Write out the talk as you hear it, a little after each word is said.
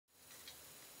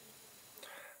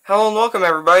Hello and welcome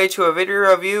everybody to a video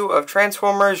review of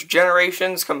Transformers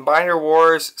Generations Combiner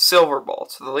Wars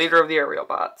Silverbolt, the leader of the aerial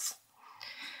bots.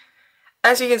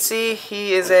 As you can see,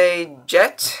 he is a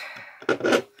jet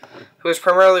who is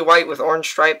primarily white with orange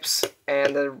stripes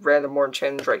and a random orange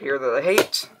hinge right here that I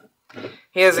hate.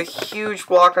 He has a huge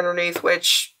block underneath,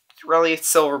 which really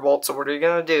it's Silverbolt, so what are you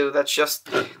going to do? That's just,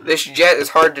 this jet is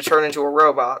hard to turn into a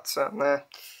robot, so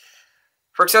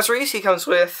For accessories, he comes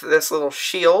with this little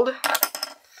shield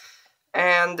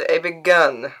and a big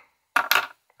gun,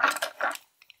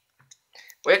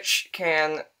 which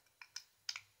can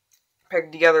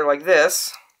peg together like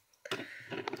this,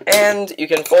 and you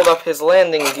can fold up his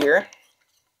landing gear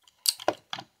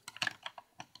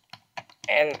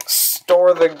and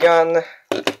store the gun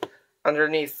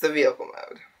underneath the vehicle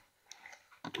mode.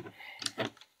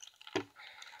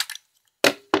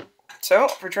 So,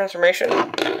 for transformation,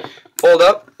 fold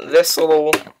up this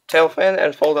little tail fin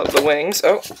and fold up the wings.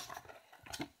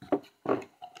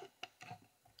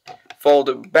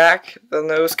 Fold back the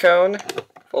nose cone,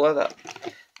 fold it up.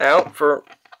 Now,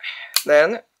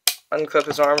 then, unclip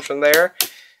his arms from there,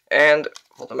 and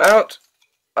fold them out,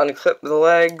 unclip the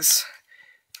legs,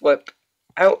 flip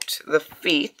out the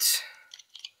feet.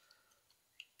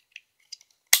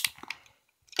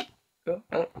 Oh,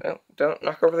 don't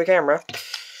knock over the camera.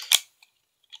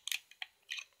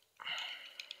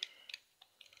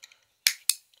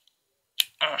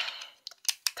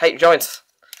 Tight joints.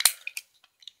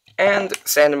 And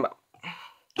stand him up.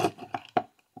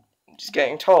 He's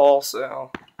getting tall,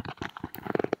 so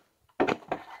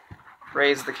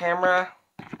raise the camera.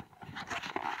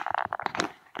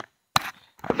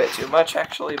 A bit too much,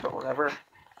 actually, but whatever.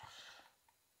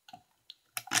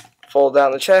 Fold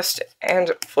down the chest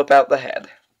and flip out the head.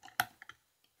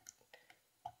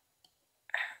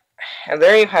 And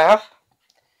there you have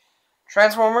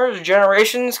Transformers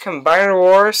Generations Combiner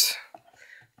Wars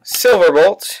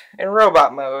Silverbolt in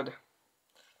robot mode.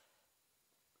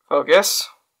 Focus.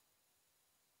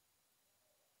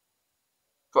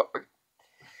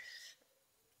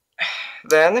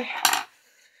 Then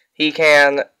he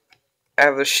can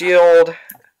have the shield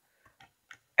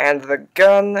and the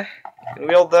gun. He can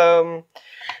wield them,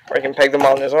 or he can peg them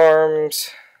on his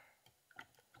arms.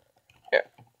 Yeah.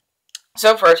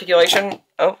 So for articulation,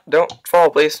 don't fall,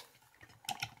 please.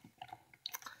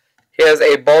 He has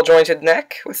a ball-jointed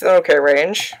neck with an okay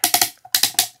range,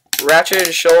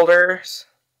 ratcheted shoulders,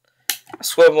 a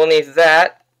swivel beneath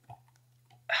that,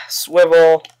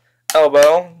 swivel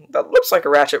elbow, that looks like a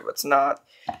ratchet but it's not,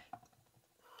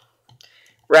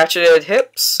 ratcheted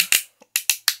hips,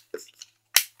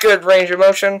 good range of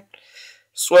motion,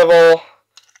 swivel,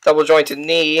 double-jointed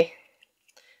knee,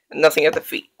 and nothing at the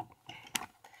feet.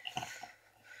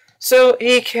 So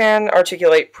he can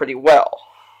articulate pretty well.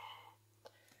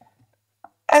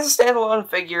 As a standalone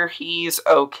figure, he's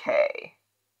okay.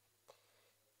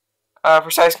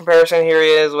 For size comparison, here he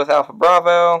is with Alpha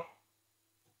Bravo.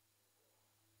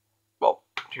 Well,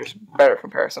 here's a better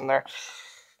comparison there.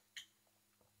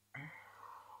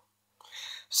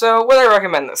 So, would I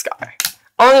recommend this guy?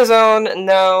 On his own,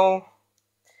 no.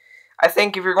 I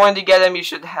think if you're going to get him, you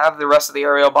should have the rest of the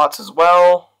aerial bots as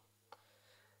well.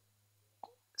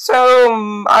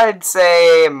 So, I'd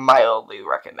say mildly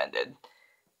recommended.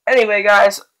 Anyway,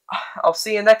 guys, I'll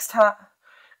see you next time.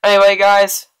 Anyway,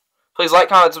 guys, please like,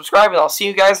 comment, subscribe, and I'll see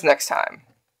you guys next time.